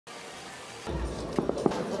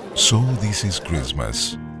So this is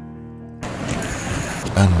Christmas.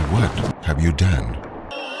 And what have you done?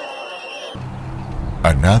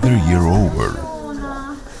 Another year over.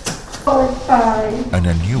 And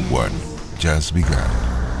a new one just begun.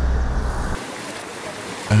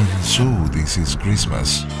 And so this is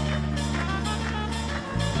Christmas.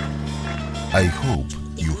 I hope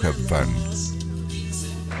you have fun.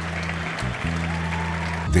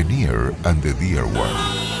 The near and the dear one.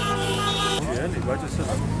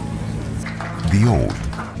 The old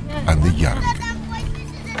and the young.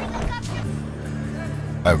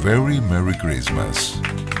 A very Merry Christmas.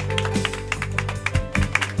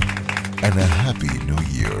 And a Happy New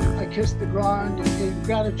Year. I kiss the ground in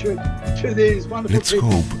gratitude to these wonderful Let's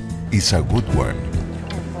people. hope it's a good one.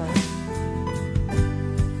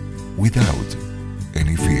 Without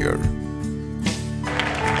any fear.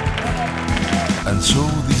 And so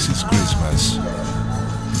this is Christmas.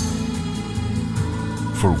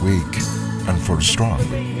 For weak and for strong.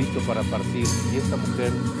 Listo para partir. Y esta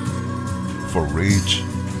mujer. For rich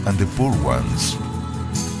and the poor ones.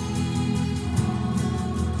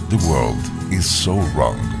 The world is so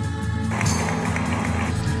wrong.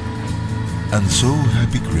 And so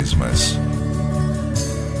happy Christmas.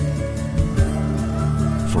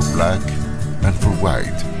 For black and for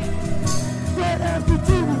white.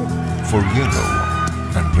 For yellow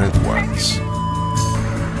and red ones.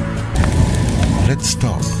 Let's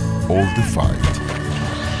stop all the fight.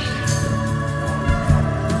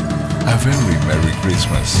 A very Merry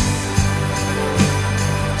Christmas.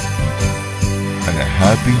 And a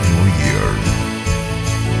Happy New Year.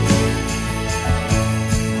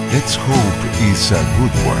 Let's hope it's a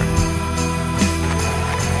good one.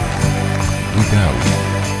 Without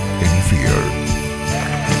any fear.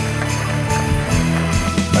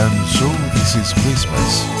 And so this is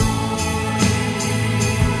Christmas.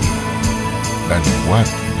 And what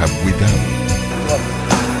have we done?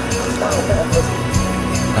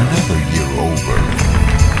 Another year over.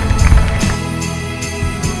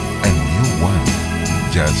 A new one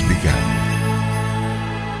just began.